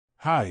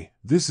Hi,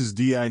 this is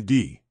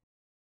DID.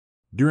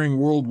 During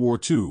World War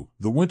II,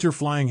 the winter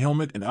flying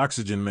helmet and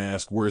oxygen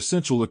mask were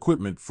essential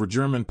equipment for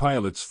German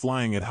pilots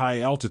flying at high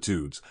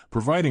altitudes,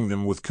 providing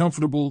them with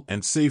comfortable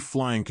and safe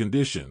flying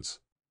conditions.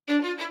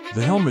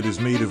 The helmet is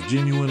made of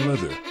genuine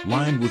leather,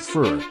 lined with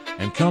fur,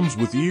 and comes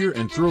with ear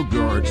and throat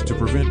guards to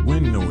prevent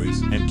wind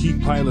noise and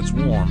keep pilots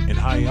warm in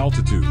high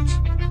altitudes.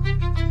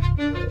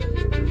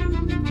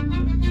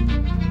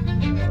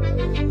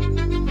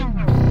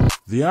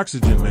 The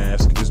oxygen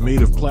mask is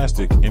made of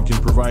plastic and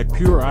can provide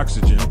pure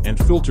oxygen and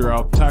filter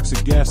out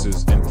toxic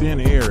gases and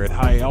thin air at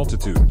high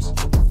altitudes.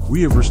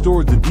 We have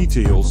restored the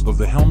details of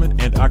the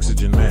helmet and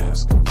oxygen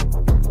mask.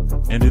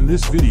 And in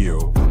this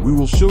video, we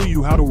will show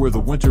you how to wear the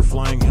winter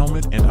flying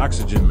helmet and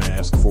oxygen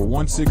mask for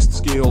 1/6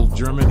 scale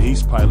German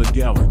ace pilot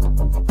Galland.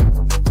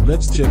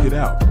 Let's check it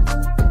out.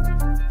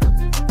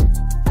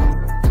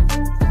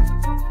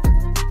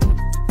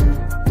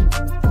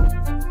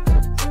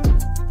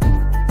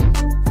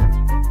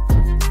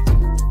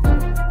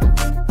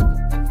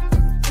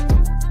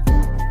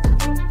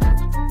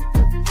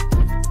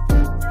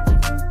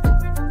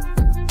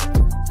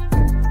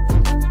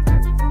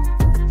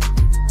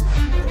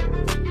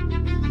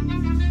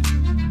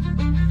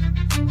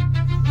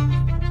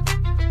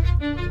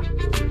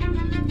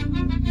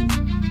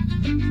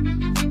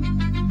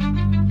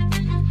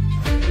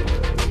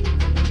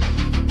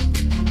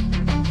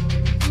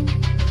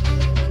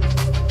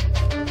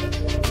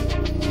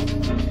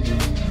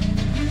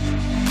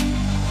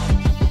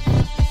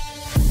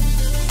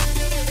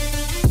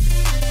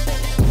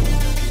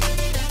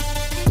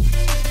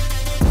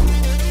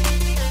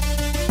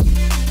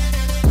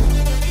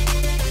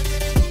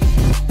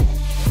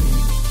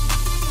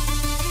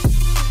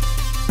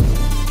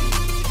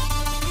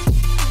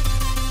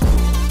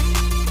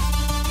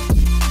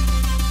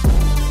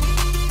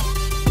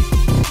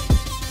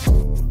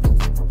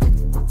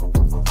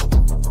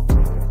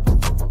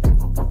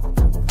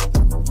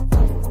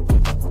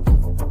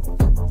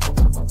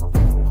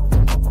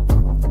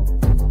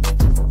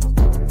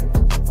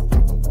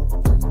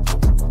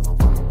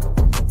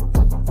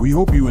 We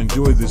hope you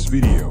enjoyed this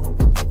video.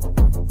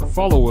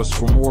 Follow us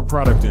for more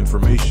product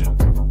information.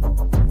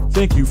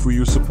 Thank you for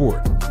your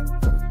support.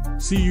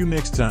 See you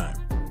next time.